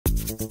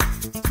Hi,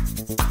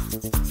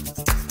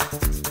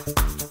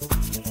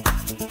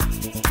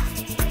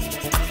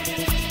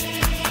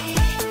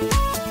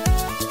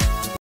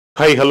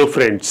 hello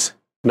friends.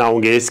 நான்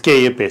உங்க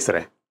SKA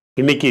பேசுறேன்.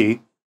 இன்னைக்கு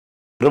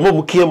ரொம்ப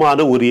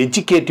முக்கியமான ஒரு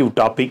எஜுகேட்டிவ்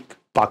டாபிக்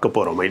பார்க்க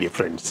போறோம் my dear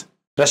friends.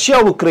 Russia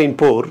Ukraine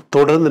போர்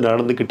தொடர்ந்து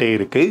நடந்துகிட்டே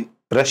இருக்கு.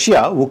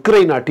 ரஷ்யா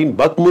உக்ரைன் நாட்டின்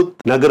பக்முத்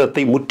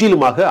நகரத்தை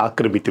முற்றிலுமாக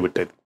ஆக்கிரமித்து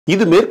விட்டது.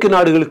 இது மேற்கு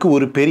நாடுகளுக்கு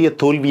ஒரு பெரிய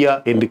தோல்வியா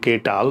என்று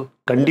கேட்டால்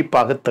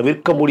கண்டிப்பாக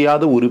தவிர்க்க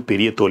முடியாத ஒரு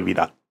பெரிய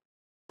தோல்விதான்.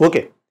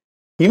 ஓகே,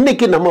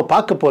 இன்னைக்கு நம்ம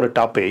பார்க்க போற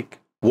topic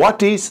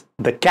what is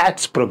the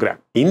cats program.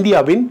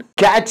 இந்தியாவின்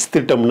கேட்ஸ்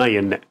திட்டம்னா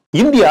என்ன?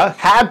 இந்தியா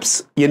ஹாப்ஸ்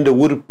என்ற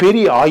ஒரு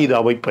பெரிய ஆயுத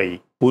அமைப்பை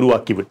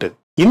உருவாக்கிவிட்டது.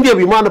 இந்திய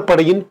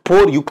விமானப்படையின்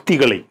போர்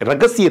யுக்திகளை,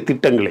 ரகசிய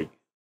திட்டங்களை,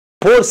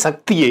 போர்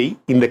சக்தியை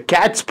இந்த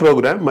கேட்ஸ்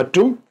ப்ரோக்ராம்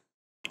மற்றும்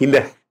இந்த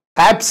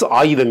ஹாப்ஸ்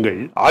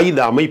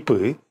ஆயுத அமைப்பு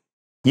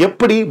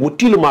எப்படி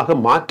முற்றிலுமாக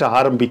மாற்ற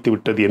ஆரம்பித்து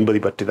விட்டது என்பதை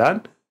பற்றி தான்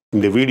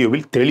இந்த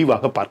வீடியோவில்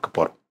தெளிவாக பார்க்க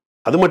போறோம்.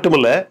 அது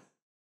மட்டுமல்ல,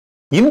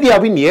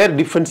 இந்தியாவின் ஏர்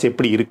டிஃபென்ஸ்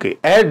எப்படி இருக்கு,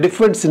 ஏர்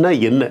டிஃபென்ஸ்னா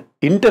என்ன,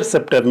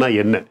 இன்டர்செப்டர்னா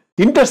என்ன,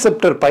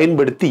 இன்டர்செப்டர்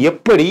பயன்படுத்தி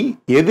எப்படி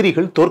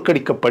எதிரிகள்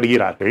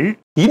தோற்கடிக்கப்படுகிறார்கள்,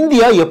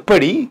 இந்தியா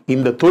எப்படி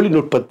இந்த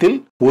தொழில்நுட்பத்தில்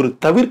ஒரு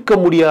தவிர்க்க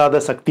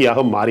முடியாத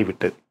சக்தியாக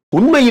மாறிவிட்டது,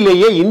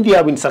 உண்மையிலேயே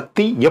இந்தியாவின்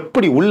சக்தி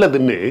எப்படி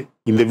உள்ளதுன்னு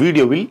இந்த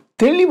வீடியோவில்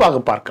தெளிவாக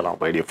பார்க்கலாம்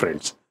my dear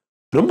friends.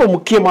 ரொம்ப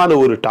முக்கியமான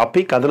ஒரு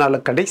டாபிக், அதனால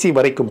கடைசி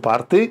வரைக்கும்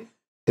பார்த்து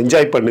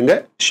என்ஜாய் பண்ணுங்க,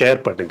 ஷேர்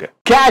பண்ணுங்க.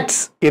 கேட்ஸ்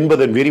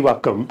என்பதன்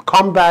விரிவாக்கம்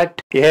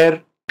காம்பேட் ஏர்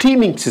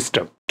டீமிங்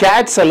சிஸ்டம்.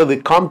 கேட்ஸ் அல்லது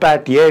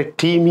காம்பேட் ஏர்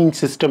டீமிங்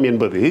சிஸ்டம்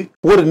என்பது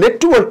ஒரு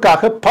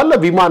நெட்வொர்க்காக பல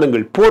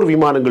விமானங்கள், போர்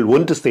விமானங்கள்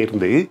ஒன்று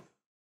சேர்ந்து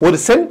ஒரு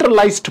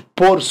சென்ட்ரலைஸ்ட்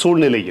போர்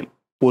சூழ்நிலையில்,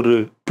 ஒரு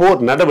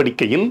போர்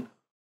நடவடிக்கையில்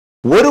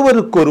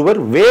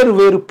ஒருவருக்கொருவர் வேறு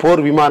வேறு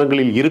போர்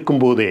விமானங்களில்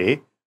இருக்கும் போதே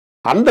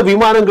அந்த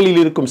விமானங்களில்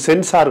இருக்கும்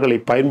சென்சார்களை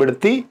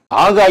பயன்படுத்தி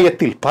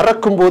ஆகாயத்தில்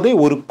பறக்கும் போதே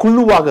ஒரு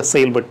குழுவாக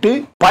செயல்பட்டு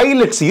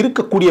பைலட்ஸ்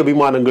இருக்கக்கூடிய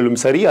விமானங்களும்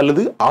சரி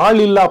அல்லது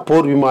ஆளில்லா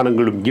போர்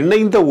விமானங்களும்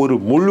இணைந்த ஒரு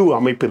முழு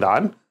அமைப்பு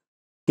தான்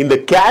இந்த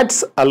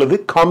கேட்ஸ் அல்லது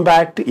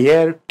காம்பேட்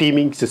ஏர்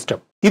டீமிங்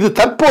சிஸ்டம். இது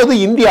தற்போது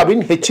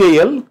இந்தியாவின்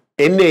HAL,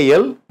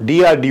 NAL,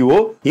 DRDO,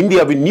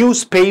 இந்தியாவின் new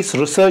space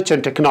research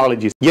and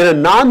technologies என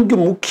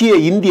 4 முக்கிய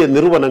இந்திய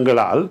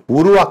நிறுவனங்களால்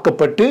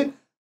உருவாக்கப்பட்டு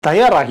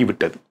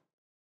தயாராகிவிட்டது.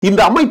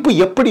 இந்த அமைப்பு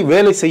எப்படி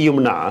வேலை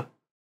செய்யும்னா,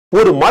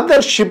 ஒரு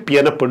மதர்ஷிப்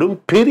எனப்படும்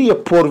பெரிய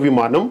போர்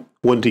விமானம்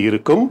ஒன்று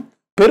இருக்கும்.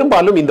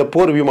 பெரும்பாலும் இந்த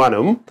போர்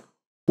விமானம்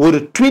ஒரு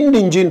ட்வின்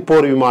இன்ஜின்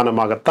போர்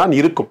விமானமாகத்தான்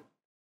இருக்கும்.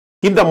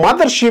 இந்த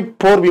மதர்ஷிப்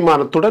போர்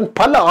விமானத்துடன்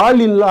பல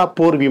ஆளில்லா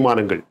போர்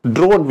விமானங்கள்,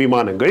 ட்ரோன்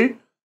விமானங்கள்,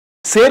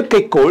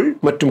 செயற்கைக்கோள்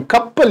மற்றும்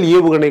கப்பல்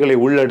ஏவுகணைகளை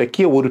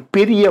உள்ளடக்கிய ஒரு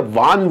பெரிய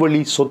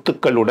வான்வழி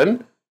சொத்துக்களுடன்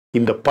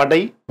இந்த படை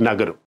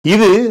நகரும்.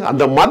 இது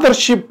அந்த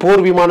மதர்ஷிப்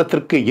போர்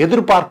விமானத்திற்கு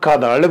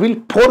எதிர்பார்க்காத அளவில்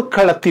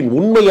போர்க்களத்தின்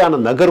உண்மையான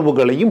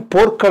நகர்வுகளையும்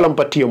போர்க்களம்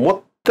பற்றிய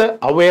மொத்த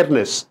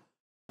அவேர்னஸ்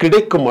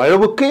கிடைக்கும்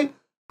அளவுக்கு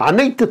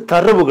அனைத்து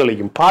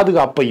தரவுகளையும்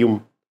பாதுகாப்பையும்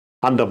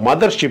அந்த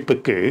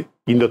மதர்ஷிப்புக்கு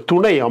இந்த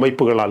துணை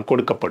அமைப்புகளால்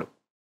கொடுக்கப்படும்.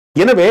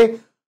 எனவே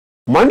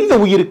மனித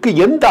உயிருக்கு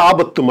எந்த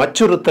ஆபத்தும்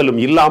அச்சுறுத்தலும்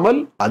இல்லாமல்,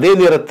 அதே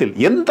நேரத்தில்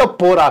எந்த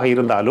போராக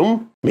இருந்தாலும்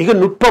மிக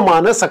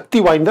நுட்பமான சக்தி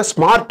வாய்ந்த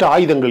ஸ்மார்ட்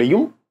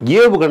ஆயுதங்களையும்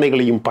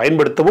ஏவுகணைகளையும்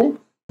பயன்படுத்தவும்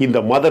இந்த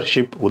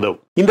மதர்ஷிப்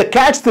உதவும். இந்த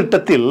கேட்ஸ்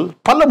திட்டத்தில்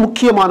பல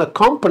முக்கியமான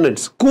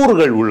காம்பனன்ட்ஸ்,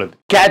 கூறுகள் உள்ளது.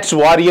 கேட்ஸ்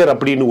வாரியர்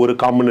அப்படின்னு ஒரு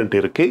காம்பனன்ட்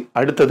இருக்கு.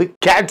 அடுத்தது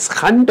கேட்ஸ்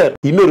ஹண்டர்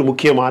இன்னொரு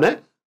முக்கியமான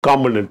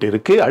காம்பனன்ட்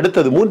இருக்கு.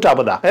 அடுத்தது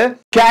மூன்றாவதாக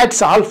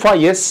கேட்ஸ் ஆல்பா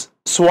எஸ்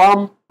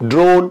ஸ்வாம்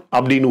ட்ரோன்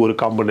அப்படின்னு ஒரு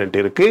காம்பனன்ட்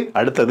இருக்கு.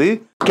 அடுத்தது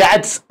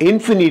கேட்ஸ்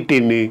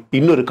இன்ஃபினிட்டின்னு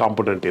இன்னொரு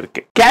காம்பனன்ட்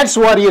இருக்கு. கேட்ஸ்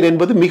வாரியர்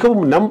என்பது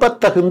மிகவும்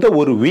நம்பத்தகுந்த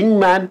ஒரு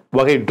விங்மேன்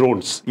வகை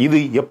ட்ரோன்ஸ்.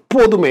 இது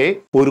எப்போதுமே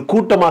ஒரு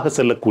கூட்டமாக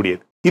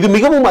செல்லக்கூடியது. இது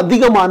மிகவும்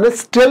அதிகமான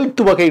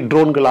ஸ்டெல்த் வகை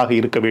ட்ரோன்களாக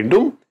இருக்க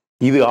வேண்டும்.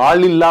 இது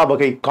ஆளில்லா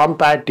வகை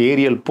காம்பேக்ட்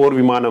ஏரியல் போர்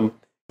விமானம்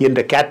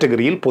என்ற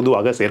கேட்டகரியில்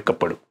பொதுவாக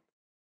சேர்க்கப்படும்.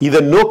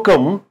 இதன்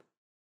நோக்கம்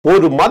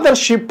ஒரு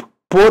மதர்ஷிப்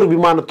போர்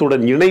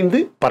விமானத்துடன் இணைந்து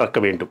பறக்க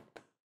வேண்டும்.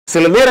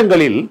 சில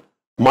நேரங்களில்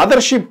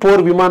மதர்ஷிப்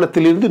போர்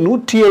விமானத்திலிருந்து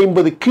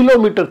 150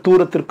 கிலோமீட்டர்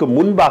தூரத்திற்கு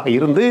முன்பாக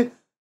இருந்து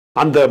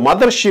அந்த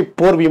மதர்ஷிப்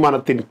போர்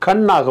விமானத்தின்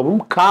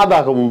கண்ணாகவும்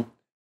காதாகவும்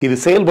இது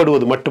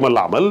செயல்படுவது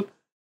மட்டுமல்லாமல்,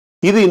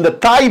 இது இந்த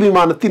தாய்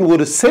விமானத்தின்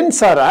ஒரு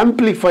சென்சார்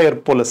ஆம்பிளிஃபயர்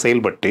போல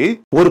செயல்பட்டு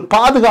ஒரு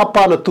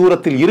பாதுகாப்பான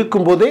தூரத்தில்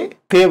இருக்கும் போதே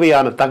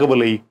தேவையான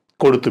தகவலை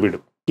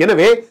கொடுத்துவிடும்.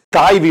 எனவே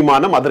தாய்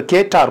விமானம்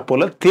அதற்கேற்றாற்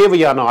போல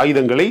தேவையான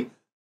ஆயுதங்களை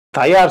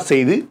தயார்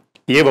செய்து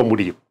ஏவ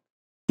முடியும்.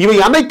 இவை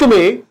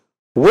அனைத்துமே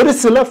ஒரு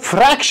சில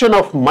ஃபிராக்ஷன்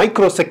ஆஃப்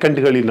மைக்ரோ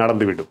செகண்டுகளில்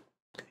நடந்துவிடும்.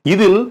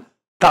 இதில்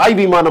தாய்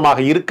விமானமாக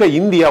இருக்க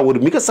இந்தியா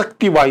ஒரு மிக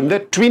சக்தி வாய்ந்த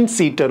ட்வின்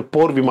சீட்டர்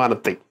போர்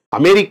விமானத்தை,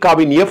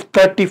 அமெரிக்காவின்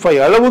F-35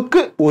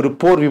 அளவுக்கு ஒரு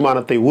போர்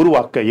விமானத்தை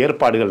உருவாக்க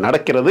ஏற்பாடுகள்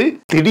நடக்கிறது.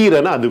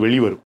 திடீரென அது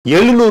வெளிவரும்.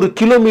 700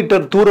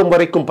 கிலோமீட்டர் தூரம்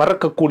வரைக்கும்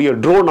பறக்கக்கூடிய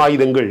ட்ரோன்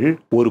ஆயுதங்கள்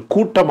ஒரு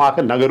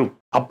கூட்டமாக நகரும்.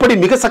 அப்படி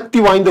மிக சக்தி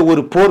வாய்ந்த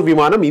ஒரு போர்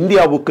விமானம்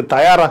இந்தியாவுக்கு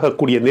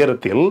தயாராகக்கூடிய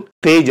நேரத்தில்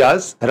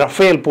தேஜாஸ்,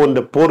 ரஃபேல்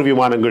போன்ற போர்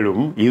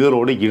விமானங்களும்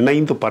இதனோடு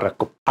இணைந்து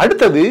பறக்கும்.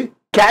 அடுத்தது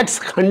கேட்ஸ்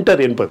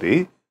ஹண்டர் என்பது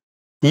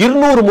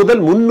 200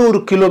 முதல் 300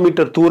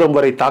 கிலோமீட்டர் தூரம்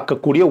வரை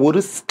தாக்கக்கூடிய ஒரு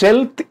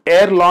ஸ்டெல்த்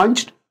ஏர்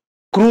லான்ச்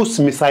க்ரூஸ்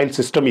மிசைல்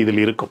சிஸ்டம்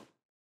இதில் இருக்கும்.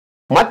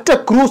 மற்ற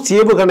க்ரூஸ்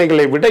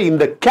ஏவுகணைகளை விட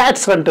இந்த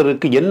கேட்ஸ்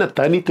ஹண்டருக்கு என்ன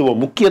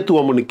தனித்துவம்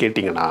முக்கியத்துவம்னு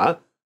கேட்டீங்கன்னா,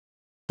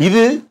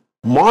 இது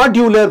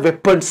மாடியுலர்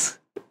வெப்பன்ஸ்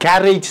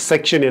கேரேஜ்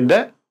செக்ஷன் என்ற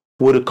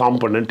ஒரு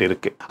காம்பனன்ட்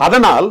இருக்கு.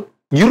 அதனால்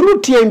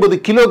 250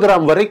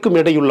 கிலோகிராம் வரைக்கும்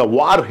எடையுள்ள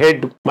வார்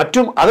ஹெட்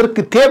மற்றும்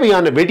அதற்கு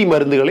தேவையான வெடி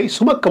மருந்துகளை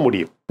சுமக்க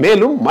முடியும்.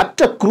 மேலும்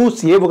மற்ற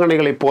க்ரூஸ்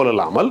ஏவுகணைகளை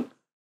போலல்லாமல்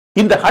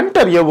இந்த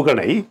ஹண்டர்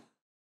ஏவுகணை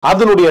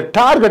அதனுடைய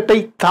டார்கெட்டை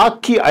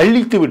தாக்கி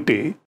அழித்துவிட்டு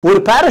ஒரு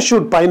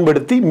பாராசூட்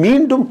பயன்படுத்தி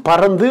மீண்டும்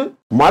பறந்து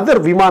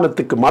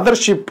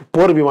மதர்ஷிப்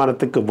போர்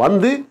விமானத்துக்கு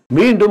வந்து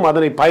மீண்டும்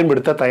அதனை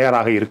பயன்படுத்த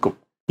தயாராக இருக்கும்.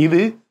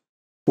 இது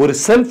ஒரு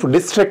செல்ஃப்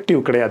டிஸ்ட்ரக்டிவ்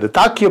கிடையாது,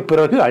 தாக்கிய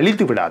பிறகு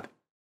அழித்து விடாது.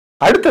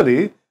 அடுத்தது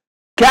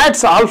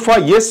கேட்ஸ் ஆல்பா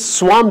எஸ்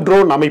ஸ்வாம்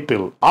ட்ரோன்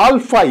அமைப்பில்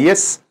alpha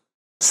S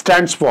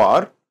stands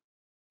for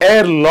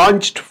air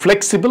launched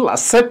flexible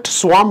asset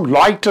ஸ்வாம்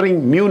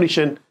loitering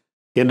மியூனிஷன்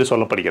என்று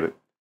சொல்லப்படுகிறது.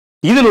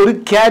 இதில் ஒரு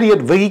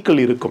கேரியர் வெஹிக்கிள்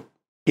இருக்கும்.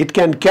 It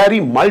can carry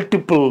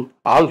multiple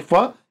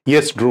alpha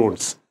S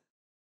drones.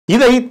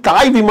 இதை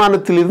தாய்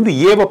விமானத்தில் இருந்து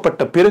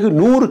ஏவப்பட்ட பிறகு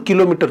 100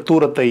 கிலோமீட்டர்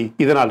தூரத்தை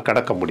இதனால்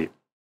கடக்க முடியும்.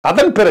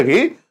 அதன் பிறகு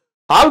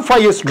ஆல்பா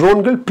எஸ்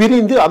ட்ரோன்கள்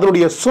பிரிந்து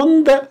அதனுடைய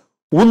சொந்த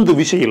உந்து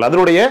விசையில்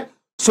அதனுடைய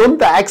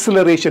சொந்த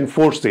ஆக்சிலரேஷன்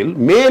ஃபோர்ஸில்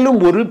மேலும்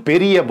ஒரு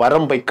பெரிய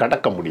வரம்பை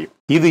கடக்க முடியும்.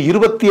 இது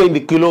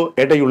 25 கிலோ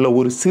எடையுள்ள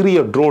ஒரு சிறிய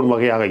ட்ரோன்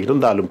வகையாக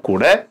இருந்தாலும்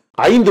கூட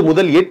 5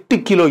 முதல்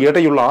 8 கிலோ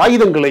எடையுள்ள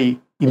ஆயுதங்களை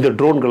இந்த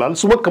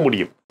ட்ரோன்களால் சுமக்க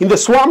முடியும். இந்த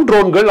ஸ்வாம்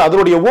ட்ரோன்கள்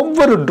அதனுடைய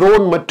ஒவ்வொரு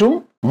ட்ரோன் மற்றும்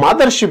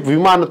மதர்ஷிப்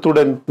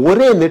விமானத்துடன்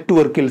ஒரே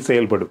நெட்வொர்க்கில்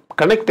செயல்படும்,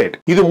 கனெக்டட்.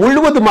 இது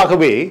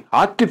முழுவதுமாகவே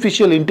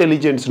ஆர்டிபிஷியல்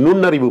இன்டெலிஜென்ஸ்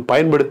நுண்ணறிவு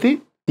பயன்படுத்தி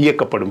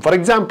இயக்கப்படும். ஃபார்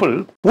எக்ஸாம்பிள்,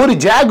 ஒரு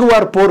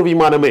ஜாகுவார் போர்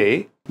விமானமே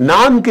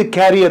 4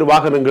 கேரியர்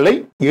வாகனங்களை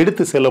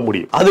எடுத்து செல்ல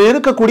முடியும். அதில்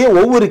இருக்கக்கூடிய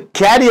ஒவ்வொரு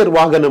கேரியர்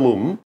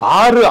வாகனமும்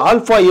 6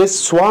 ஆல்பா எஸ்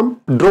ஸ்வாம்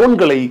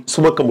ட்ரோன்களை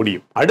சுமக்க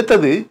முடியும்.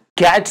 அடுத்தது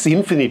கேட்ஸ்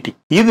இன்ஃபினிட்டி.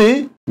 இது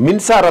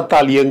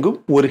மின்சாரத்தால் இயங்கும்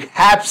ஒரு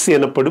ஹாப்ஸ்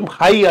எனப்படும்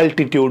ஹை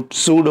ஆல்டிடியூட்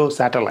சூடோ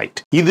சேட்டலைட்.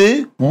 இது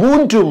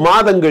 3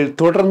 மாதங்கள்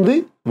தொடர்ந்து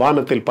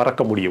வானத்தில்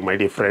பறக்க முடியும். மை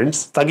டியர்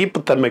ஃப்ரெண்ட்ஸ்,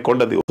 சகிப்புத்தன்மை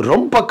கொண்டது,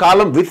 ரொம்ப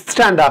காலம்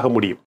வித்ஸ்டாண்ட் ஆக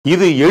முடியும்.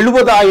 இது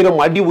 70,000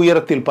 அடி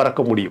உயரத்தில்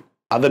பறக்க முடியும்.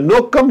 அதன்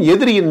நோக்கம்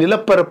எதிரியின்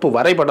நிலப்பரப்பு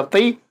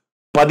வரைபடத்தை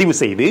பதிவு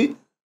செய்து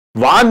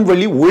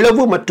வான்வழி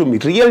உளவு மற்றும்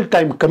ரியல்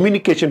டைம்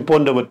கம்யூனிகேஷன்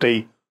போன்றவற்றை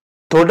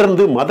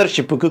தொடர்ந்து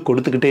மதர்ஷிப்புக்கு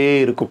கொடுத்துக்கிட்டே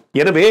இருக்கும்.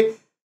 எனவே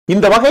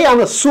இந்த வகையான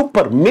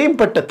சூப்பர்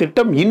மேம்பட்ட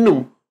திட்டம்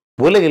இன்னும்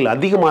உலகில்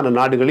அதிகமான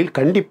நாடுகளில்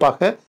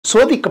கண்டிப்பாக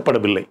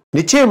சோதிக்கப்படவில்லை.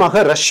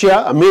 நிச்சயமாக ரஷ்யா,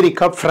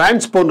 அமெரிக்கா,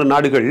 பிரான்ஸ் போன்ற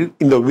நாடுகள்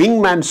இந்த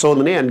விங்மேன்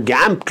சோதனை அண்ட்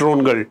கேம்ப்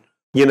ட்ரோன்கள்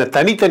என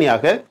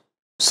தனித்தனியாக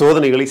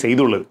சோதனைகளை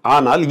செய்துள்ளது.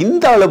 ஆனால்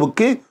இந்த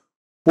அளவுக்கு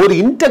ஒரு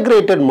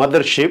இன்டகிரேட்டட்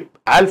மதர்ஷிப்,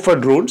 ஆல்பா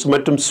ட்ரோன்ஸ்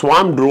மற்றும்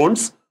ஸ்வாம்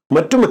ட்ரோன்ஸ்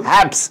மற்றும்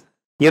ஹாப்ஸ்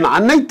என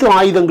அனைத்து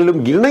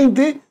ஆயுதங்களும்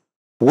இணைந்து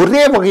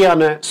ஒரே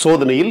வகையான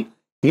சோதனையில்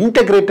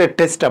இன்டகிரேட்டட்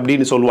டெஸ்ட்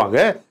அப்படின்னு சொல்லுவாங்க.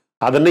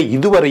 அதனை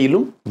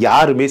இதுவரையிலும்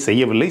யாருமே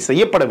செய்யவில்லை,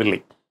 செய்யப்படவில்லை.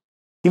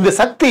 இந்த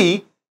சக்தி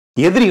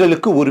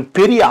எதிரிகளுக்கு ஒரு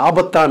பெரிய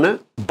ஆபத்தான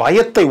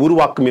பயத்தை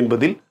உருவாக்கும்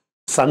என்பதில்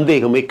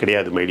சந்தேகமே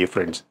கிடையாது. மை டியர்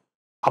ஃப்ரெண்ட்ஸ்,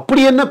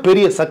 அப்படி என்ன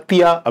பெரிய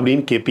சக்தியா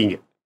அப்படின்னு கேட்பீங்க.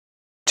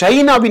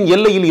 சைனாவின்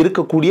எல்லையில்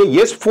இருக்கக்கூடிய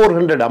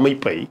S-400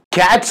 அமைப்பை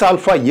கேட்ஸ்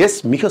ஆல்பா எஸ்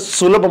மிக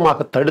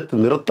சுலபமாக தடுத்து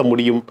நிறுத்த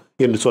முடியும்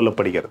என்று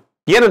சொல்லப்படுகிறது.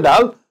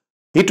 ஏனென்றால்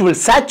it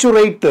will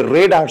saturate the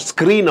radar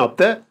screen of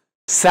the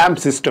Sam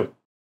system.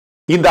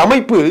 இந்த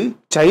அமைப்பு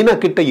சைனா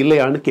கிட்ட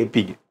இல்லையான்னு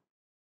கேட்பீங்க.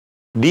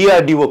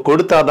 DRDO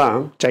கொடுத்தாதான்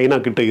சைனா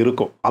கிட்ட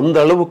இருக்கும். அந்த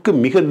அளவுக்கு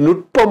மிக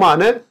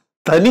நுட்பமான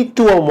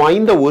தனித்துவம்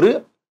வாய்ந்த ஒரு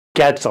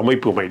கேட்ஸ்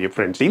அமைப்பு. மை டியர்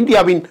ஃப்ரெண்ட்ஸ்,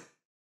 இந்தியாவின்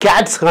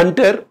கேட்ஸ்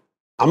ஹண்டர்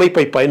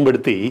அமைப்பை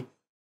பயன்படுத்தி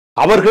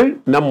அவர்கள்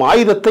நம்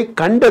ஆயுதத்தை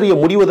கண்டறிய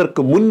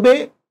முடிவதற்கு முன்பே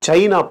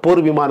சைனா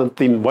போர்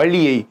விமானத்தின்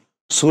வழியை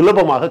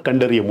சுலபமாக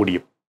கண்டறிய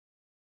முடியும்.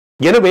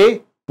 எனவே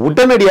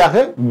உடனடியாக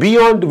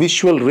பியாண்ட்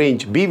விஷுவல்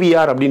ரேஞ்ச்,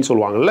 BVR அப்படின்னு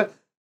சொல்லுவாங்கல்ல,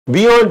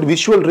 பியாண்ட்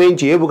விஷுவல்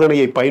ரேஞ்ச்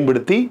ஏவுகணையை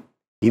பயன்படுத்தி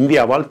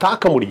இந்தியாவால்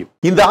தாக்க முடியும்.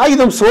 இந்த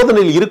ஆயுதம்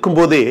சோதனையில் இருக்கும்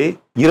போதே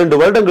 2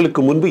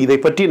 வருடங்களுக்கு முன்பு இதை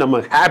பற்றி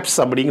நம்ம ஹாப்ஸ்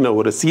அப்படிங்கிற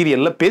ஒரு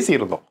சீரியல்ல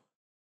பேசியிருந்தோம்.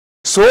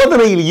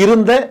 சோதனையில்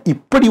இருந்த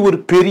இப்படி ஒரு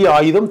பெரிய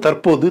ஆயுதம்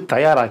தற்போது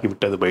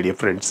தயாராகிவிட்டது. மை டியர்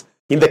ஃப்ரெண்ட்ஸ்,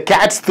 இந்த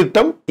கேட்ஸ்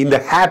திட்டம், இந்த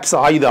ஹாப்ஸ்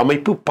ஆயுத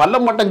அமைப்பு பல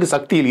மடங்கு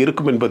சக்தியில்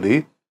இருக்கும் என்பது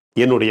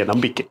என்னுடைய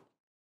நம்பிக்கை.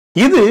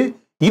 இது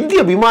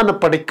இந்திய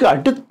விமானப்படைக்கு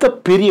அடுத்த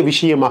பெரிய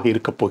விஷயமாக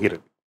இருக்க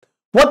போகிறது.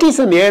 What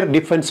is an air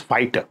defense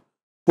fighter?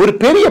 ஒரு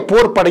பெரிய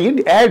போர் படையின்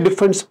ஏர்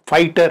டிஃபென்ஸ்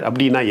ஃபைட்டர்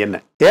அப்படின்னா என்ன?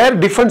 ஏர்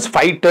டிஃபென்ஸ்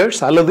ஃபைட்டர்ஸ்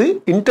அல்லது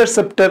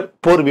இன்டர்செப்டர்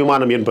போர்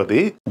விமானம் என்பது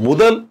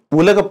முதல்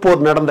உலக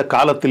போர் நடந்த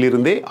காலத்தில்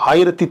இருந்தே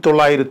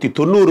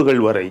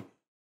 1990கள் வரை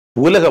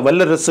உலக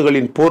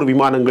வல்லரசுகளின் போர்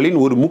விமானங்களின்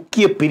ஒரு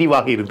முக்கிய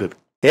பிரிவாக இருந்தது.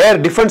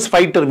 ஏர் டிஃபென்ஸ்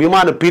ஃபைட்டர்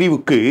விமான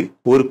பிரிவுக்கு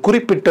ஒரு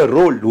குறிப்பிட்ட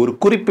ரோல், ஒரு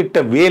குறிப்பிட்ட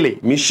வேலை,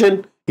 மிஷன்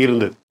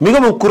இருந்தது.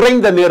 மிகவும்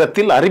குறைந்த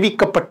நேரத்தில்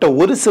அறிவிக்கப்பட்ட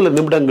ஒரு சில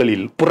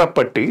நிமிடங்களில்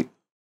புறப்பட்டு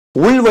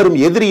உள்வரும்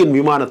எதிரியின்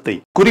விமானத்தை,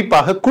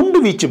 குறிப்பாக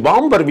குண்டுவீச்சு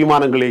பாம்பர்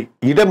விமானங்களை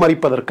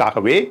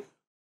இடமறிப்பதற்காகவே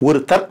ஒரு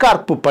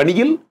தற்காப்பு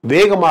பணியில்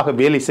வேகமாக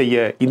வேலை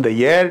செய்ய இந்த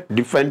ஏர்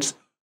டிஃபென்ஸ்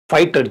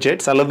ஃபைட்டர்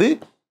ஜெட்ஸ் அல்லது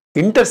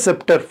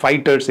இன்டர்செப்டர்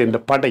ஃபைட்டர்ஸ் என்ற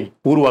படை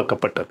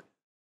உருவாக்கப்பட்டது.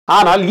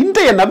 ஆனால்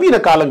இன்றைய நவீன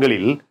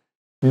காலங்களில்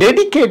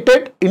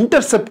டெடிகேட்டட்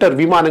இன்டர்செப்டர்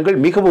விமானங்கள்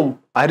மிகவும்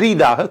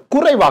அரிதாக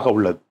குறைவாக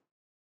உள்ளது.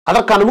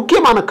 அதற்கான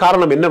முக்கியமான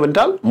காரணம்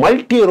என்னவென்றால்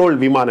மல்டி ரோல்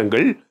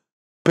விமானங்கள்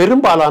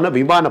பெரும்பாலான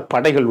விமான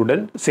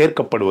படைகளுடன்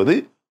சேர்க்கப்படுவது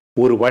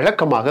ஒரு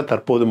வழக்கமாக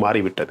தற்போது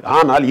மாறிவிட்டது.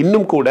 ஆனால்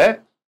இன்னும் கூட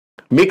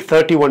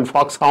MiG-31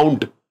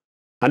 Foxhound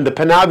and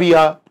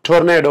Panavia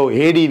Tornado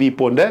ADV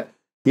போன்ற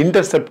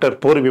இன்டர்செப்டர்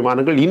போர்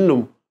விமானங்கள்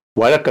இன்னும்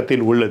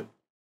வழக்கத்தில் உள்ளது.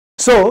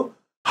 So,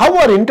 how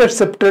are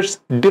interceptors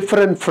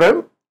different from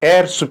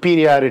air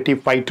superiority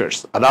fighters?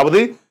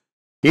 அதாவது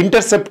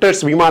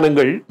இன்டர்செப்டர்ஸ்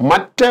விமானங்கள்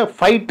மற்ற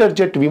ஃபைட்டர்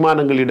ஜெட்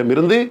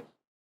விமானங்களிடமிருந்து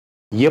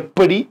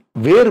எப்படி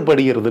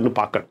வேறுபடுகிறதுன்னு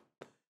பார்க்கணும்.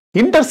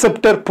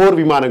 இன்டர்செப்டர் போர்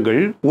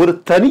விமானங்கள் ஒரு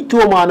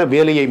தனித்துவமான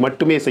வேலையை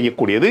மட்டுமே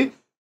செய்யக்கூடியது.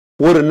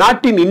 ஒரு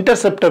நாட்டின்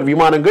இன்டர்செப்டர்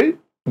விமானங்கள்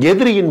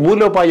எதிரியின்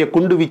மூலோபாய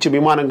குண்டுவீச்சு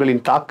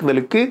விமானங்களின்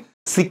தாக்குதலுக்கு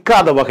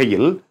சிக்காத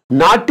வகையில்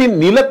நாட்டின்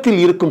நிலத்தில்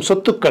இருக்கும்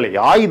சொத்துக்களை,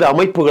 ஆயுத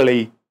அமைப்புகளை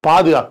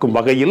பாதுகாக்கும்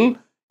வகையில்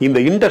இந்த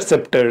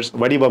இன்டர்செப்டர்ஸ்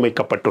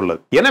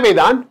வடிவமைக்கப்பட்டுள்ளது.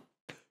 எனவேதான்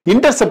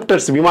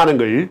இன்டர்செப்டர்ஸ்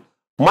விமானங்கள்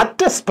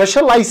மற்ற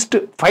ஸ்பெஷலைஸ்டு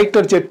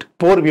ஃபைட்டர் ஜெட்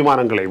போர்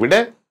விமானங்களை விட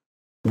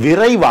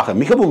விரைவாக,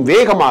 மிகவும்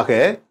வேகமாக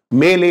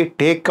மேலே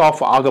டேக்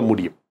ஆஃப் ஆக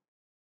முடியும்,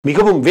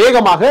 மிகவும்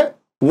வேகமாக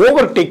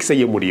ஓவர்டேக்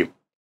செய்ய முடியும்.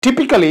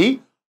 Typically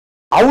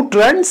out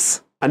runs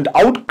and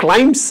out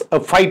claims a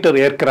fighter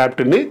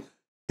ஏர்கிராஃப்ட்னு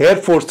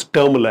air force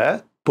டேர்ம்ல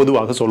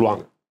பொதுவாக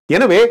சொல்லுவாங்க.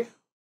 எனவே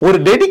ஒரு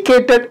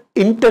டெடிகேட்டட்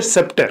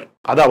இன்டர்செப்டர்,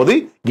 அதாவது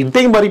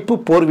இடைமறிப்பு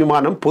போர்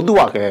விமானம்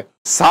பொதுவாக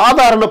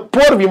சாதாரண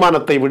போர்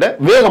விமானத்தை விட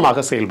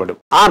வேகமாக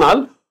செயல்படும்.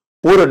 ஆனால்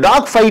ஒரு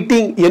டாக்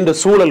ஃபைட்டிங் என்ற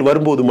சூழல்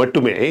வரும்போது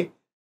மட்டுமே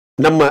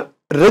நம்ம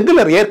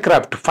regular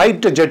aircraft,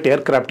 fighter jet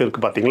aircraft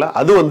இருக்கு பாத்தீங்களா,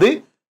 அது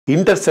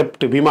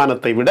இன்டர்செப்ட்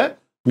விமானத்தை விட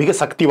மிக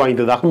சக்தி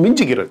வாய்ந்ததாக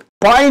மிஞ்சுகிறது.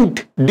 Point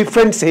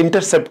defence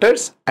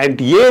interceptors and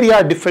area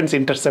defence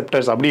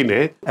interceptors அப்படின்னு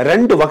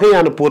ரெண்டு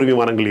வகையான போர்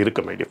விமானங்கள்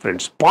இருக்கு my dear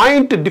friends.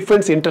 Point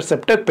defence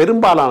interceptor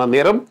பெரும்பாலான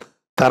நேரம்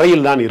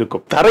தரையில் தான்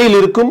இருக்கும். தரையில்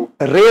இருக்கும்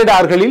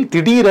ரேடார்களில்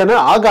திடீரென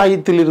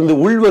ஆகாயத்தில் இருந்து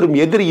உள்வரும்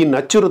எதிரியின்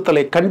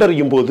அச்சுறுத்தலை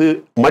கண்டறியும் போது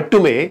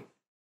மட்டுமே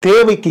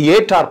தேவைக்கு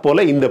ஏற்றாற்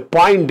போல இந்த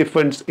point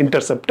defence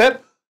interceptor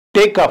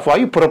take off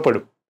ஆகி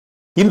புறப்படும்.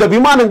 இந்த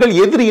விமானங்கள்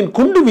எதிரியின்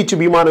குண்டுவீச்சு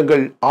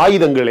விமானங்கள்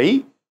ஆயுதங்களை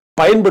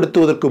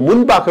பயன்படுத்துவதற்கு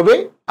முன்பாகவே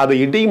அதை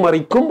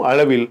இடைமறிக்கும்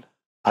அளவில்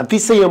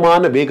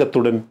அதிசயமான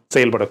வேகத்துடன்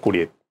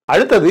செயல்படக்கூடியது.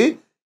 அடுத்தது,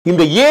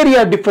 இந்த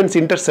ஏரியா டிஃபென்ஸ்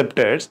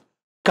இன்டர்செப்டர்ஸ்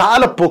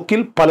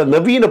காலப்போக்கில் பல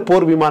நவீன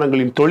போர்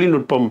விமானங்களின்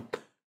தொழில்நுட்பம்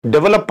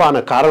டெவலப்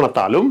ஆன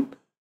காரணத்தாலும்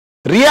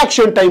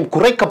ரியாக்ஷன் டைம்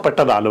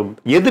குறைக்கப்பட்டதாலும்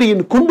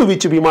எதிரியின்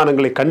குண்டுவீச்சு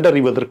விமானங்களை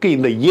கண்டறிவதற்கு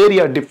இந்த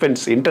ஏரியா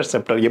டிஃபென்ஸ்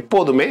இன்டர்செப்டர்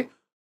எப்போதுமே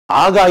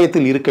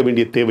ஆகாயத்தில் இருக்க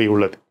வேண்டிய தேவை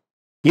உள்ளது.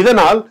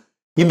 இதனால்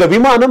இந்த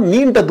விமானம்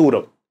நீண்ட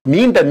தூரம்,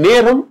 நீண்ட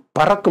நேரம்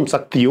பறக்கும்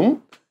சக்தியும்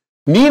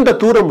நீண்ட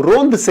தூரம்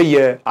ரோந்து செய்ய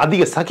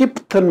அதிக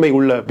சகிப்புத்தன்மை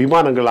உள்ள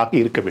விமானங்களாக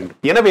இருக்க வேண்டும்.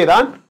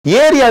 எனவேதான்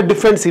ஏரியா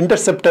டிஃபென்ஸ்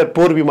இன்டர்செப்டர்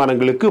போர்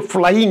விமானங்களுக்கு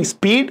ஃப்ளையிங்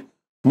ஸ்பீட்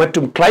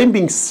மற்றும்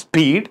கிளைம்பிங்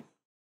ஸ்பீட்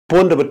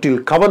போன்றவற்றில்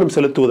கவனம்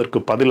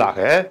செலுத்துவதற்கு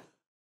பதிலாக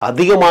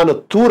அதிகமான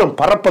தூரம்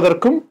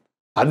பறப்பதற்கும்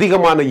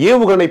அதிகமான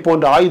ஏவுகணை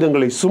போன்ற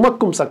ஆயுதங்களை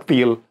சுமக்கும்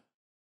சக்தியில்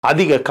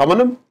அதிக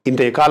கவனம்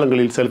இன்றைய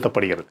காலங்களில்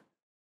செலுத்தப்படுகிறது.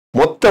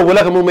 மொத்த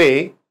உலகமுமே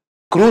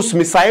cruise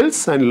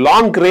missiles and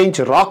long range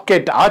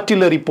rocket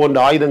artillery போன்ற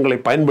ஆயுதங்களை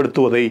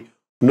பயன்படுத்துவதை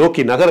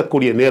நோக்கி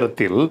நகரக்கூடிய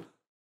நேரத்தில்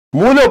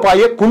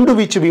மூலோபாய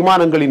குண்டுவீச்சு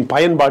விமானங்களின்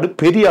பயன்பாடு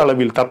பெரிய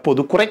அளவில்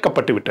தற்போது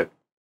குறைக்கப்பட்டு விட்டது.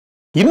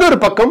 இன்னொரு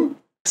பக்கம்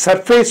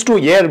சர்ஃபேஸ் டு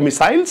ஏர்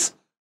மிசைல்ஸ்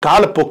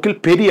காலப்போக்கில்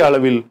பெரிய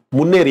அளவில்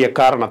முன்னேறிய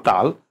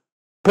காரணத்தால்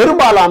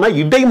பெரும்பாலான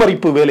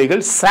இடைமறிப்பு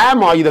வேலைகள்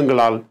சாம்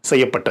ஆயுதங்களால்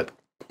செய்யப்பட்டது.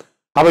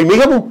 அவை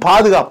மிகவும்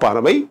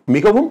பாதுகாப்பானவை,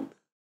 மிகவும்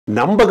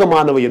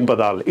நம்பகமானவை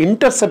என்பதால்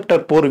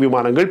இன்டர்செப்டர் போர்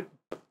விமானங்கள்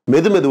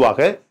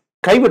மெதுமெதுவாக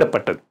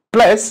கைவிடப்பட்டது.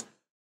 பிளஸ்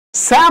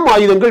சாம்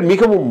ஆயுதங்கள்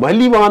மிகவும்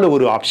மலிவான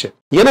ஒரு ஆப்ஷன்.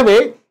 எனவே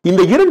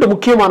இந்த இரண்டு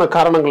முக்கியமான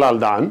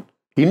காரணங்களால் தான்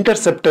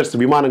இன்டர்செப்டர்ஸ்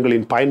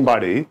விமானங்களின்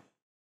பயன்பாடு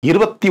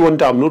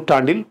 21ஆம்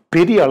நூற்றாண்டில்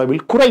பெரிய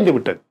அளவில் குறைந்து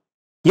விட்டது.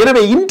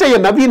 எனவே இன்றைய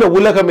நவீன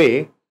உலகமே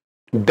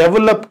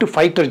டெவலப்டு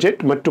ஃபைட்டர்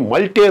ஜெட் மற்றும்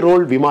மல்டி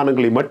ரோல்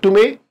விமானங்களை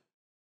மட்டுமே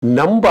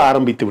நம்ப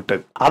ஆரம்பித்து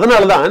விட்டது.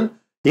 அதனால்தான்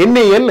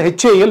NAL,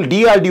 HAL,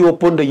 DRDO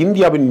போன்ற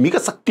இந்தியாவின் மிக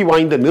சக்தி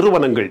வாய்ந்த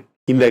நிறுவனங்கள்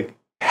இந்த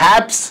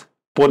ஹேப்ஸ்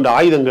போன்ற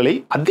ஆயுதங்களை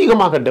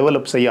அதிகமாக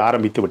டெவலப் செய்ய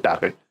ஆரம்பித்து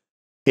விட்டார்கள்.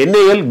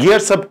 NAL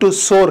gears up to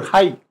soar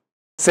high,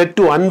 set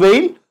to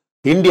unveil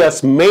India's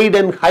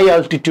maiden high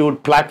altitude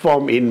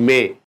platform in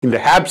May. இந்த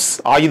ஹேப்ஸ்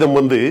ஆயுதம்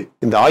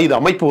இந்த ஆயுத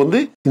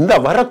அமைப்பு இந்த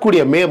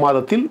வரக்கூடிய மே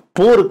மாதத்தில்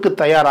போருக்கு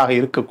தயாராக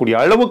இருக்கக்கூடிய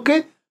அளவுக்கு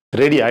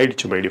ரெடி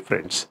ஆயிடுச்சு மை டியர்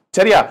ஃப்ரெண்ட்ஸ்.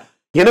 சரியா?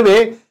 எனவே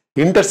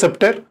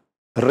இன்டர்செப்டர்,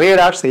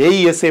 ரேடார்ஸ்,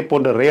 AESA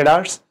போன்ற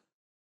ரேடார்ஸ்,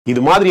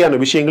 இது மாதிரியான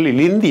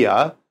விஷயங்களில் இந்தியா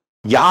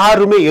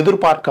யாருமே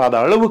எதிர்பார்க்காத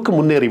அளவுக்கு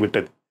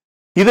முன்னேறிவிட்டது.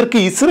 இதற்கு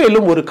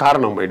இஸ்ரேலும் ஒரு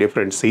காரணம் மை டியர்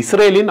ஃப்ரெண்ட்ஸ்.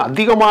 இஸ்ரேலின்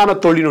அதிகமான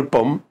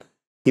தொழில்நுட்பம்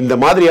இந்த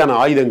மாதிரியான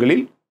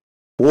ஆயுதங்களில்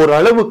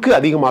ஓரளவுக்கு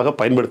அதிகமாக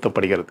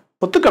பயன்படுத்தப்படுகிறது.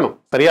 ஒத்துக்கணும்.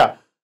 சரியா?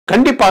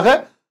 கண்டிப்பாக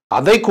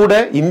அதை கூட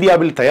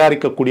இந்தியாவில்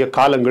தயாரிக்கக்கூடிய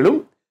காலங்களும்,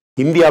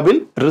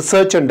 இந்தியாவில்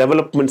ரிசர்ச் அண்ட்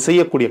டெவலப்மெண்ட்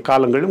செய்யக்கூடிய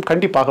காலங்களும்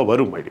கண்டிப்பாக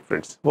வரும் my dear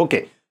friends.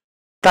 Okay.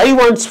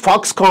 Taiwan's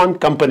Foxconn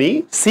company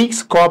seeks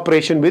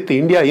cooperation with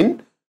India in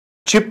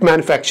chip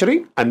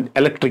manufacturing and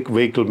electric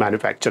vehicle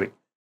manufacturing.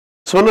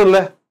 சொன்னல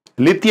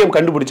லித்தியம்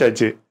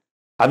கண்டுபிடிச்சாச்சு.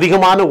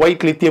 அதிகமான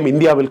ஒயிட் லித்தியம்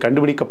இந்தியாவில்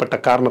கண்டுபிடிக்கப்பட்ட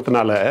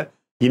காரணத்தினால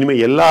இனிமே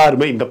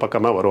எல்லாருமே இந்த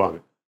பக்கம் தான் வருவாங்க.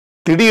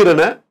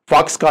 திடீரென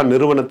ஃபாக்ஸ்கான்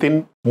நிறுவனத்தின்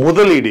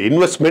முதலீடு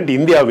இன்வெஸ்ட்மெண்ட்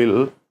இந்தியாவில்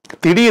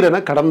திடீரென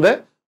கடந்த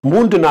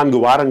 3-4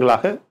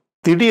 வாரங்களாக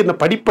திடீர்னு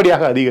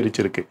படிப்படியாக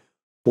அதிகரிச்சிருக்கு.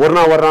 ஒரு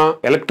நாள் வர்றான்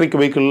எலக்ட்ரிக்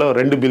வெஹிக்கிள்ல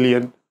 2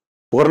 பில்லியன்,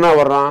 ஒரு நாள்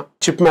வர்றான்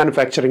சிப்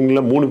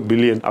மேனுஃபேக்சரிங்ல 3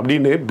 பில்லியன்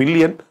அப்படின்னு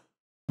பில்லியன்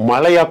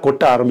மழையா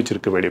கொட்ட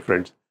ஆரம்பிச்சிருக்கு my dear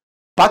friends.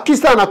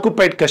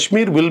 Pakistan-Occupied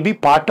Kashmir will be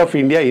part of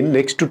India in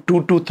next 2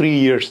 to 3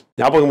 years.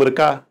 ஞாபகம்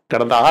இருக்கா?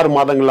 கடந்த 6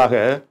 மாதங்களாக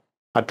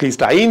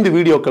அட்லீஸ்ட் 5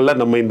 வீடியோக்கள்ல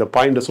நம்ம இந்த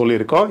பாயிண்ட்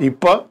சொல்லியிருக்கோம்.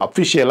 இப்போ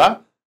அபிஷியலா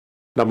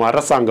நம்ம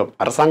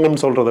அரசாங்கம்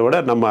சொல்றதை விட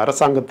நம்ம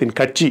அரசாங்கத்தின்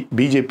கட்சி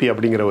பிஜேபி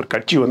அப்படிங்கிற ஒரு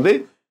கட்சி வந்து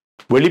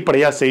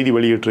வெளிப்படையா செய்தி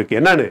வெளியிட்டிருக்கு.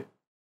 என்னன்னு?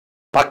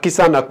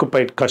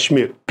 Pakistan-Occupied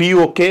Kashmir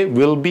PoK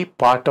will be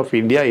part of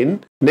India in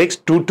next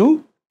 2 to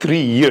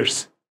 3 years.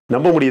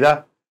 நம்ப முடியுதா?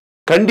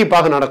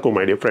 கண்டிப்பாக நடக்கும்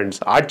மை டியர் ஃப்ரெண்ட்ஸ்.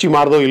 ஆட்சி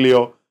மாறுதோ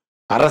இல்லையோ,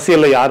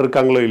 அரசியல்ல யார்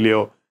இருக்காங்களோ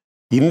இல்லையோ,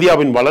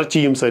 இந்தியாவின்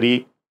வளர்ச்சியும் சரி,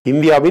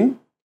 இந்தியாவின்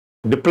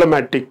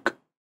டிப்ளமேட்டிக்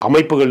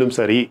அமைப்புகளும்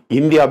சரி,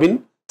 இந்தியாவின்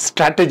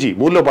ஸ்ட்ராட்டஜி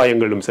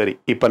மூலோபாயங்களும் சரி,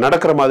 இப்ப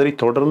நடக்கிற மாதிரி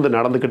தொடர்ந்து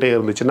நடந்துகிட்டே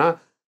இருந்துச்சுன்னா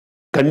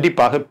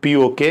கண்டிப்பாக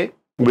PoK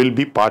will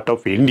be part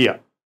of India.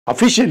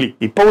 Officially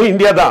இப்பவும்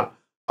இந்தியா தான்.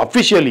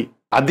 அபிஷியலி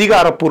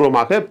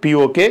அதிகாரப்பூர்வமாக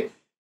PoK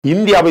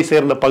இந்தியாவை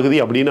சேர்ந்த பகுதி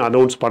அப்படின்னு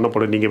அனௌன்ஸ்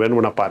பண்ணப்படும். நீங்க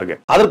வேணும்னா பாருங்க.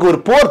 அதற்கு ஒரு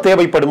போர்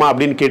தேவைப்படுமா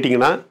அப்படின்னு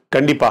கேட்டீங்கன்னா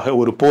கண்டிப்பாக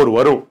ஒரு போர்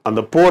வரும்.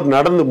 அந்த போர்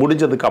நடந்து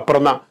முடிஞ்சதுக்கு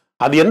அப்புறம் தான்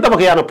அது எந்த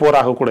வகையான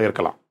போராக கூட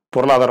இருக்கலாம்.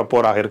 பொருளாதார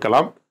போராக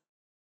இருக்கலாம்,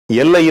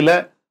 எல்லையில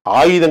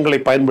ஆயுதங்களை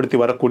பயன்படுத்தி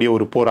வரக்கூடிய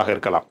ஒரு போராக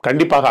இருக்கலாம்.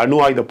 கண்டிப்பாக அணு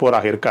ஆயுத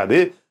போராக இருக்காது.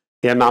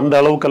 ஏன்னா அந்த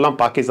அளவுக்கெல்லாம்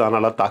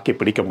பாகிஸ்தானால தாக்கி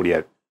பிடிக்க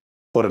முடியாது.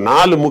 ஒரு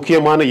 4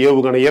 முக்கியமான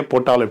ஏவுகணையை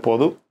போட்டாலே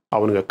போதும்,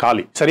 அவனுங்க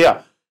காலி. சரியா?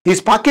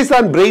 Is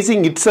Pakistan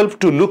bracing itself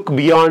to look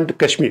beyond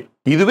Kashmir.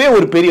 இதுவே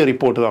ஒரு பெரிய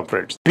ரிப்போர்ட் தான்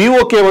ஃப்ரெண்ட்ஸ்.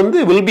 PoK வந்து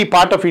will be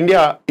part of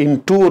India in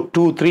 2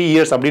 to 3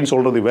 years அப்படின்னு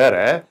சொல்றது வேற.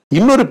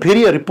 இன்னொரு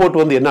பெரிய ரிப்போர்ட்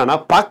வந்து என்னன்னா,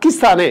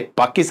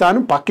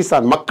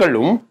 பாகிஸ்தான்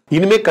மக்களும்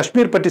இனிமே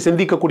காஷ்மீர் பற்றி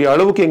சிந்திக்கக்கூடிய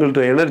அளவுக்கு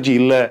எங்கள்ட்ட எனர்ஜி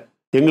இல்ல,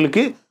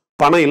 எங்களுக்கு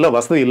பணம் இல்ல,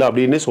 வசதி இல்ல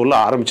அப்படின்னு சொல்ல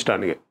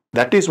ஆரம்பிச்சிட்டானுங்க.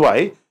 That is why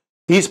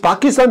is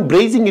Pakistan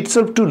bracing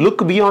itself to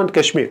look beyond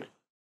Kashmir.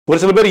 ஒரு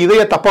சில பேர்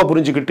இதையே தப்பா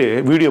புரிஞ்சுக்கிட்டு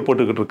வீடியோ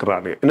போட்டுக்கிட்டு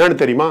இருக்கிறாங்க.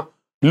 என்னன்னு தெரியுமா?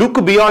 லுக்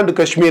பியாண்ட்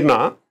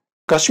காஷ்மீர்னா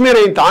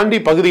காஷ்மீரை தாண்டி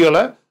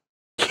பகுதிகளை,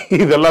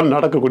 இதெல்லாம்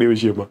நடக்கக்கூடிய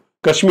விஷயமா?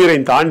 காஷ்மீரை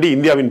தாண்டி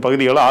இந்தியாவின்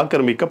பகுதிகளை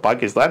ஆக்கிரமிக்க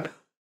பாகிஸ்தான்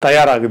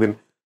தயாராகுதுன்னு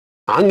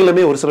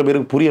ஆங்கிலமே ஒரு சில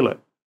பேருக்கு புரியல.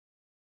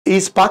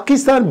 Is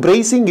Pakistan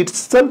bracing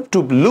itself to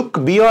look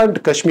beyond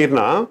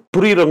காஷ்மீர்னா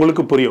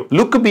புரியுறவங்களுக்கு புரியும்.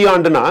 லுக்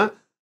பியாண்ட்னா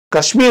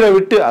காஷ்மீரை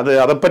விட்டு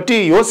அதை பற்றி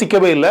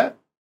யோசிக்கவே இல்லை,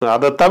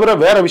 அதை தவிர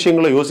வேற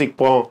விஷயங்களை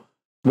யோசிப்போம்,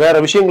 வேற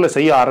விஷயங்களை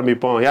செய்ய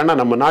ஆரம்பிப்போம். ஏன்னா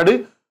நம்ம நாடு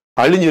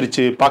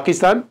அழிஞ்சிருச்சு,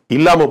 பாகிஸ்தான்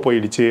இல்லாம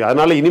போயிடுச்சு,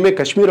 அதனால இனிமே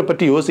காஷ்மீரை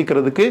பற்றி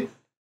யோசிக்கிறதுக்கு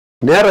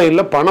நேரம்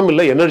இல்லை, பணம்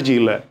இல்லை, எனர்ஜி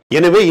இல்லை.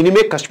 எனவே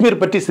இனிமே காஷ்மீர்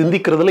பற்றி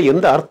சிந்திக்கிறதுல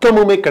எந்த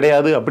அர்த்தமுமே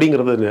கிடையாது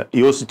அப்படிங்கறத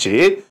யோசிச்சு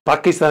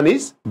Pakistan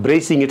is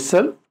bracing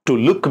itself to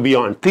look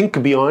beyond, think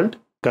beyond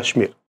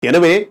Kashmir.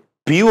 எனவே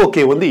PoK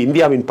வந்து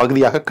இந்தியாவின்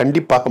பகுதியாக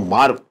கண்டிப்பாக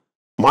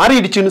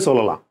மாறிடுச்சுன்னு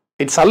சொல்லலாம்.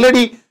 It's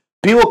already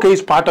PoK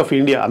is part of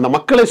India. அந்த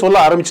மக்களை சொல்ல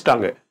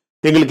ஆரம்பிச்சுட்டாங்க,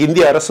 எங்களுக்கு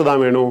இந்திய அரசு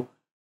தான் வேணும்,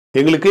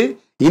 எங்களுக்கு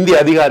இந்திய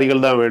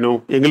அதிகாரிகள் தான் வேணும்,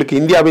 எங்களுக்கு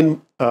இந்தியாவின்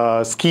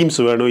ஸ்கீம்ஸ்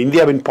வேணும்,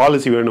 இந்தியாவின்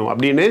பாலிசி வேணும்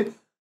அப்படின்னு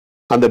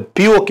அந்த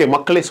PoK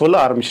மக்களை சொல்ல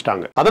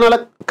ஆரம்பிச்சிட்டாங்க. அதனால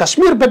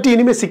காஷ்மீர் பற்றி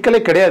இனிமே சிக்கலே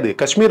கிடையாது.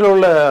 காஷ்மீர்ல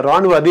உள்ள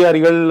ராணுவ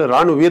அதிகாரிகள்,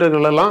 ராணுவ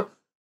வீரர்கள் எல்லாம்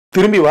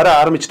திரும்பி வர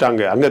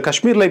ஆரம்பிச்சிட்டாங்க. அங்க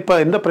காஷ்மீர்ல இப்ப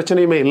எந்த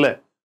பிரச்சனையுமே இல்லை.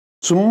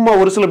 சும்மா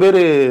ஒரு சில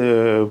பேர்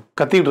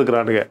கத்திட்டு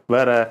இருக்கிறானுங்க.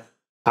 வேற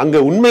அங்க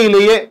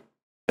உண்மையிலேயே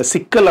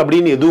சிக்கல்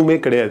அப்படின்னு எதுவுமே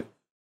கிடையாது.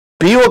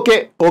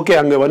 PoK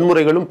அங்க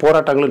வன்முறைகளும்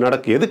போராட்டங்களும்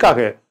நடக்கு. எதுக்காக?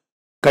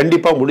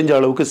 கண்டிப்பா முடிஞ்ச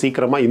அளவுக்கு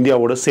சீக்கிரமா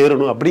இந்தியாவோட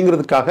சேரணும்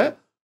அப்படிங்கிறதுக்காக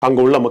அங்க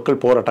உள்ள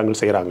மக்கள் போராட்டங்கள்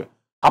செய்யறாங்க.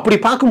 அப்படி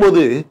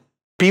பார்க்கும்போது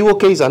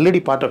PoK is already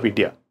part of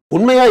India.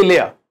 உண்மையா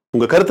இல்லையா?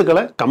 உங்க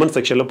கருத்துக்களை கமெண்ட்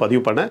செக்ஷன்ல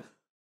பதிவு பண்ண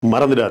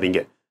மறந்துடாதீங்க.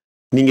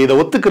 நீங்க இதை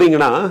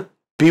ஒத்துக்கிறீங்கன்னா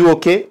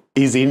PoK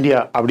இஸ் இந்தியா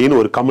அப்படின்னு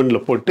ஒரு கமெண்ட்ல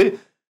போட்டு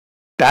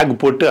டேக்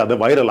போட்டு அதை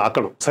வைரல்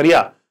ஆக்கணும். சரியா?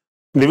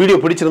 இந்த வீடியோ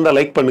பிடிச்சிருந்தா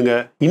லைக் பண்ணுங்க.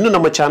 இன்னும்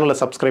நம்ம சேனலை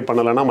சப்ஸ்கிரைப்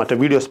பண்ணலன்னா மற்ற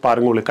வீடியோஸ்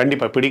பாருங்க, உங்களுக்கு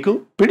கண்டிப்பா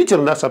பிடிக்கும்.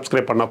 பிடிச்சிருந்தா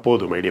சப்ஸ்கிரைப் பண்ணா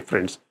போதும் my dear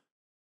friends.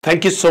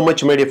 Thank you so much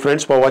my dear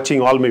friends for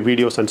watching all my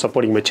videos and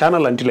supporting my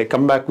channel. Until I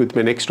come back with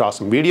my next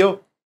awesome video,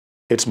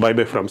 it's bye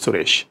bye from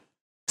Suresh.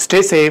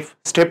 Stay safe,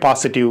 stay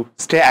positive,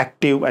 stay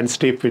active and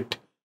stay fit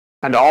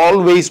and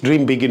always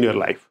dream big in your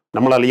life.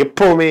 நம்மளால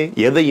எப்பவுமே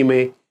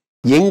எதையுமே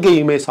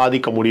எங்கேயுமே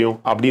சாதிக்க முடியும்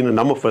அப்படின்னு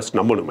நம்ம first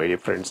நம்பணும் my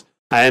dear friends.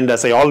 And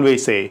as I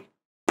always say,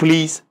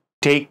 please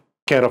take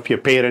care of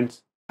your parents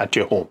at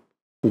your home.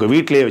 உங்க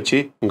வீட்டிலேயே வச்சு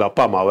உங்க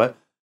அப்பா அம்மாவை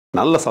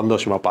நல்ல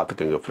சந்தோஷமா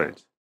பார்த்துக்கங்க friends.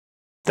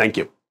 Thank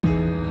you.